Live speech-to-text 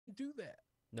do that.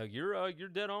 No, you're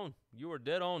dead on. You are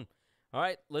dead on. All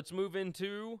right, let's move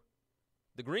into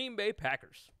the Green Bay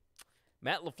Packers.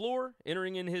 Matt LaFleur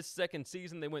entering in his second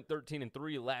season. They went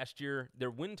 13-3 last year.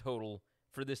 Their win total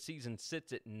for this season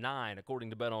sits at 9,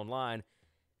 according to BetOnline.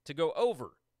 To go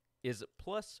over is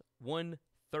plus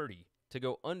 130. To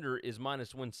go under is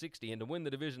minus 160. And to win the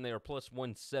division, they are plus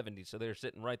 170. So they're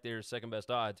sitting right there, second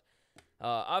best odds.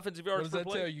 Offensive yards per play.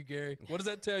 What does that tell you, Gary? What does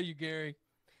that tell you, Gary?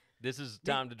 This is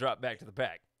time to drop back to the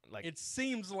pack. Like it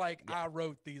seems like I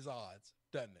wrote these odds,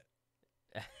 doesn't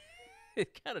it?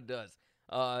 It kind of does.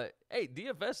 Hey,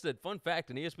 DFS said, fun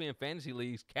fact, in ESPN Fantasy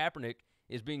Leagues, Kaepernick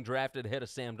is being drafted ahead of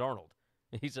Sam Darnold.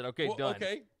 He said, okay, well, done.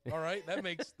 Okay, all right. That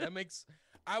makes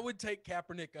I would take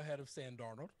Kaepernick ahead of Sam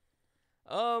Darnold.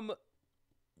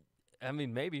 I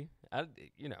mean, maybe. I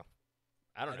don't know.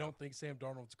 I don't think Sam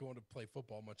Darnold's going to play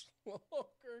football much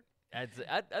longer.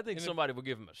 I think somebody will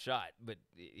give him a shot, but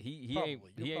he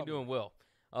ain't doing well.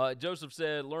 Joseph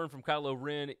said, learn from Kylo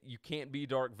Ren. You can't be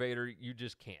Darth Vader. You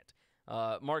just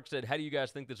can't. Mark said, how do you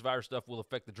guys think this virus stuff will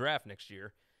affect the draft next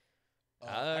year?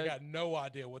 I got no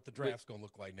idea what the draft's going to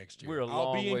look like next year. We're a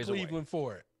long I'll be in ways Cleveland away.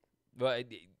 for it. But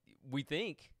we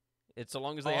think it's so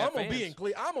long as they have I'm gonna fans.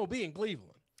 I'm going to be in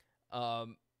Cleveland.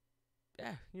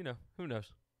 Yeah, who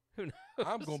knows? Who knows?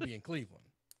 I'm going to be in Cleveland.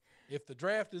 If the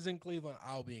draft is in Cleveland,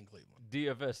 I'll be in Cleveland.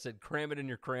 DFS said, cram it in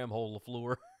your cram hole,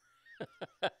 LaFleur.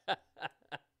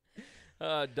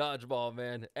 Dodgeball,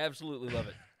 man. Absolutely love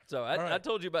it. So I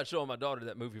told you about showing my daughter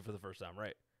that movie for the first time,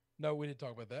 right? No, we didn't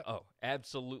talk about that. Oh,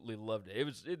 absolutely loved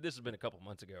it. This has been a couple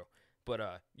months ago.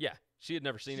 But, yeah, she had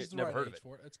never seen She's it, the never right heard of age it.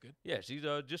 for it. That's good. Yeah, she's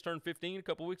just turned 15 a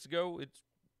couple weeks ago. It's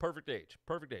perfect age.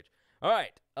 Perfect age. All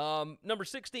right. Number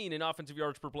 16 in offensive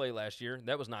yards per play last year.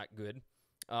 That was not good.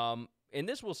 And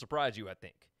this will surprise you, I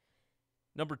think.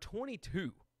 Number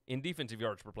 22 in defensive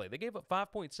yards per play. They gave up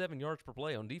 5.7 yards per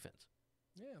play on defense.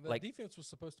 Yeah, the defense was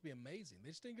supposed to be amazing. They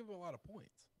just didn't give up a lot of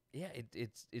points. Yeah,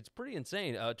 it's pretty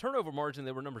insane. Turnover margin,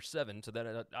 they were number 7, so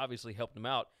that obviously helped them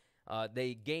out.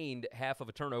 They gained half of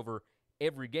a turnover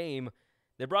every game.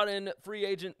 They brought in free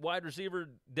agent wide receiver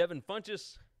Devin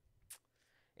Funchess,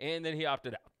 and then he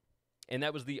opted out. And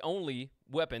that was the only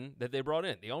weapon that they brought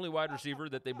in, the only wide receiver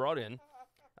that they brought in.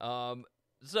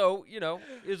 So,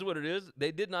 is what it is.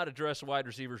 They did not address wide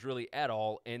receivers really at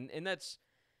all, and that's,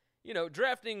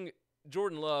 drafting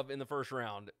Jordan Love in the first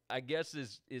round, I guess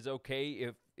is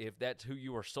okay if that's who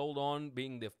you are sold on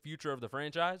being the future of the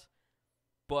franchise.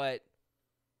 But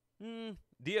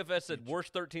DFS said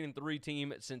worst 13-3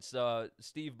 team since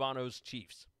Steve Bono's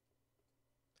Chiefs.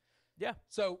 Yeah.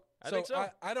 I think so.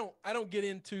 I don't get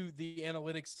into the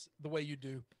analytics the way you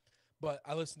do, but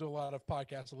I listen to a lot of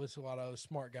podcasts. I listen to a lot of other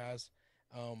smart guys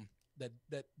that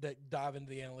dive into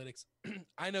the analytics.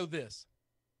 I know this.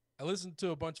 I listened to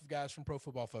a bunch of guys from Pro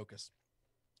Football Focus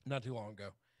not too long ago,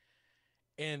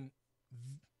 and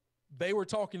they were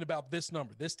talking about this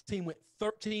number. This team went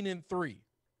 13-3.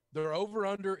 Their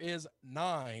over-under is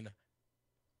 9,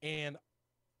 and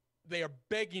they are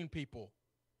begging people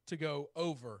to go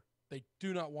over. They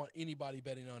do not want anybody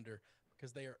betting under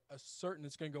because they are certain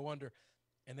it's going to go under.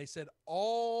 And they said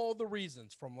all the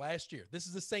reasons from last year. This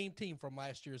is the same team from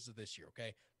last year as this year,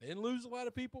 okay? They didn't lose a lot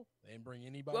of people. They didn't bring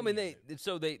anybody. Well, I mean, they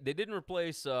didn't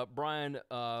replace Brian,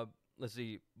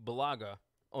 Balaga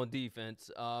on defense.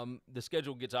 The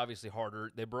schedule gets obviously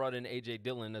harder. They brought in A.J.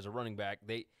 Dillon as a running back.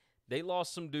 They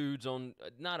lost some dudes on,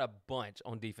 not a bunch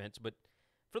on defense, but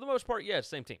for the most part, yeah,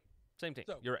 same team. Same team.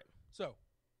 You're right. So,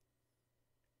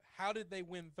 how did they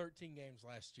win 13 games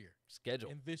last year?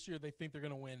 Schedule. And this year they think they're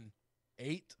going to win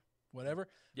 8, whatever,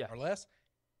 or less.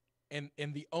 And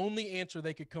the only answer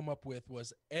they could come up with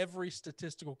was every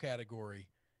statistical category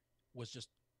was just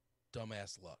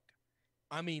dumbass luck.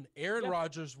 I mean, Aaron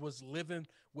Rodgers was living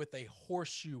with a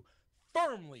horseshoe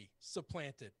firmly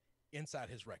supplanted inside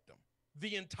his rectum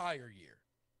the entire year.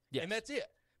 Yes. And that's it.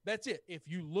 That's it. If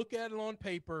you look at it on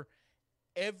paper,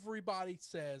 everybody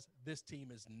says this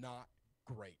team is not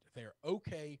great. They're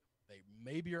okay. They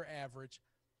maybe are average.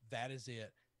 That is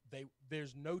it.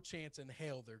 There's no chance in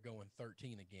hell they're going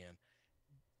 13 again.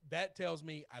 That tells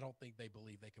me I don't think they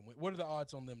believe they can win. What are the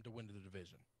odds on them to win the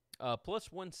division? Plus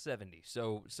 170,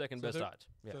 so second best odds.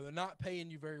 Yeah. So they're not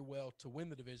paying you very well to win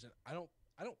the division. I don't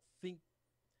think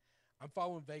I'm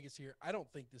following Vegas here. I don't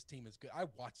think this team is good. I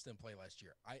watched them play last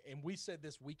year. And we said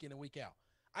this week in and week out.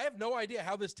 I have no idea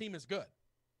how this team is good.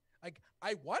 Like,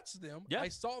 I watched them. Yeah. I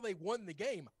saw they won the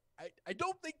game. I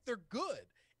don't think they're good.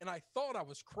 And I thought I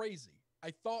was crazy.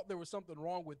 I thought there was something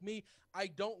wrong with me. I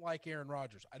don't like Aaron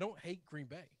Rodgers. I don't hate Green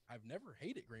Bay. I've never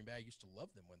hated Green Bay. I used to love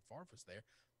them when Favre was there.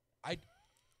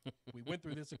 We went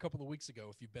through this a couple of weeks ago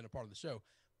if you've been a part of the show.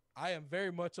 I am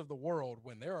very much of the world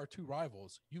when there are two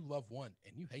rivals, you love one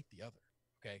and you hate the other.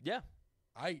 Okay. Yeah.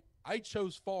 I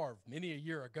chose Favre many a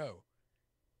year ago,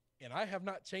 and I have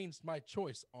not changed my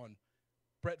choice on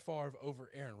Brett Favre over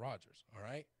Aaron Rodgers. All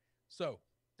right. So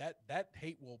that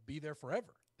hate will be there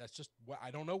forever. That's just what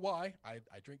I don't know why. I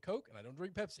drink Coke and I don't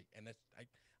drink Pepsi. And that's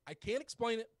I can't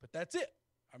explain it, but that's it.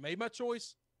 I made my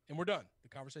choice and we're done. The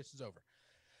conversation's over.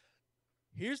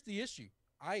 Here's the issue.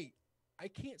 I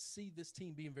can't see this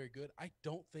team being very good. I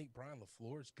don't think Brian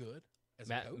LaFleur is good as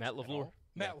a coach. Matt LaFleur.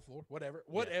 Matt LaFleur,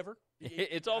 whatever.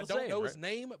 It's all the same. I don't know right? his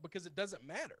name because it doesn't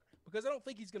matter, because I don't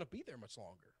think he's going to be there much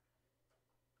longer.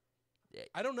 Yeah.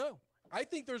 I don't know. I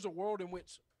think there's a world in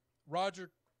which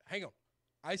hang on.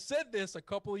 I said this a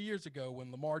couple of years ago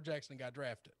when Lamar Jackson got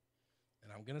drafted,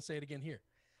 and I'm going to say it again here.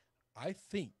 I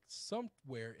think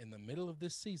somewhere in the middle of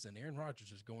this season, Aaron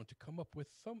Rodgers is going to come up with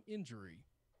some injury,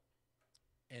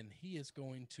 and he is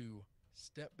going to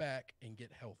step back and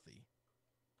get healthy,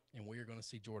 and we are going to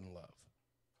see Jordan Love.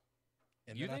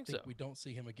 And You then think I think so? we don't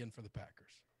see him again for the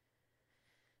Packers.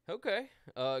 Okay.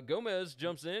 Gomez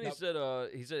jumps in. Nope.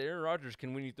 He said Aaron Rodgers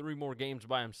can win you 3 more games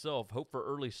by himself. Hope for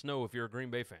early snow if you're a Green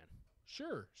Bay fan.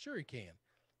 Sure he can.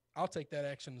 I'll take that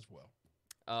action as well.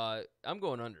 I'm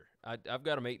going under. I've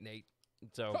got him 8-8.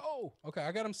 So Oh, okay.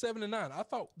 I got him 7-9. I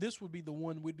thought this would be the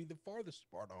one we'd be the farthest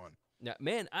apart on. now,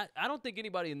 man, I don't think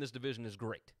anybody in this division is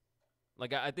great.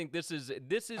 Like I think this is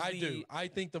I do. I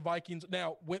think the Vikings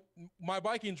now. My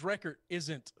Vikings record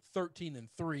isn't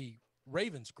 13-3.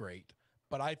 Ravens great,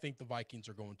 but I think the Vikings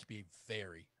are going to be a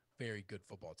very, very good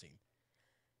football team.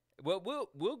 Well,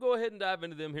 we'll go ahead and dive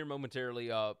into them here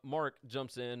momentarily. Mark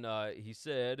jumps in. He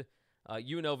said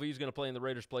UNLV is going to play in the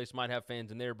Raiders' place. Might have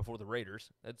fans in there before the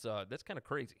Raiders. That's kind of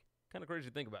crazy. Kind of crazy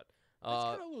to think about. It's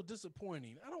kind of a little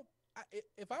disappointing.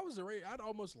 If I was a Raider, I'd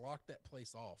almost lock that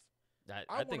place off.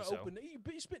 I think so.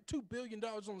 You spent $2 billion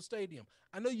on the stadium.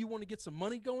 I know you want to get some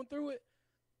money going through it,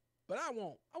 but I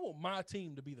want my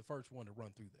team to be the first one to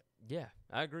run through that. Yeah,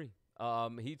 I agree.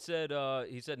 He said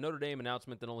Notre Dame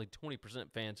announcement that only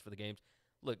 20% fans for the games.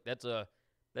 Look, that's a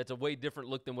way different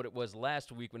look than what it was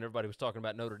last week when everybody was talking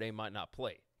about Notre Dame might not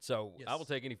play. So Yes. I will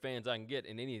take any fans I can get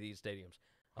in any of these stadiums.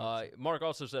 Mark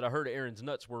also said, I heard Aaron's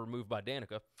nuts were removed by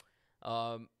Danica.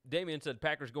 Damian said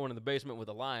Packers going in the basement with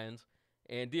the Lions.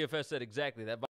 And DFS said exactly that.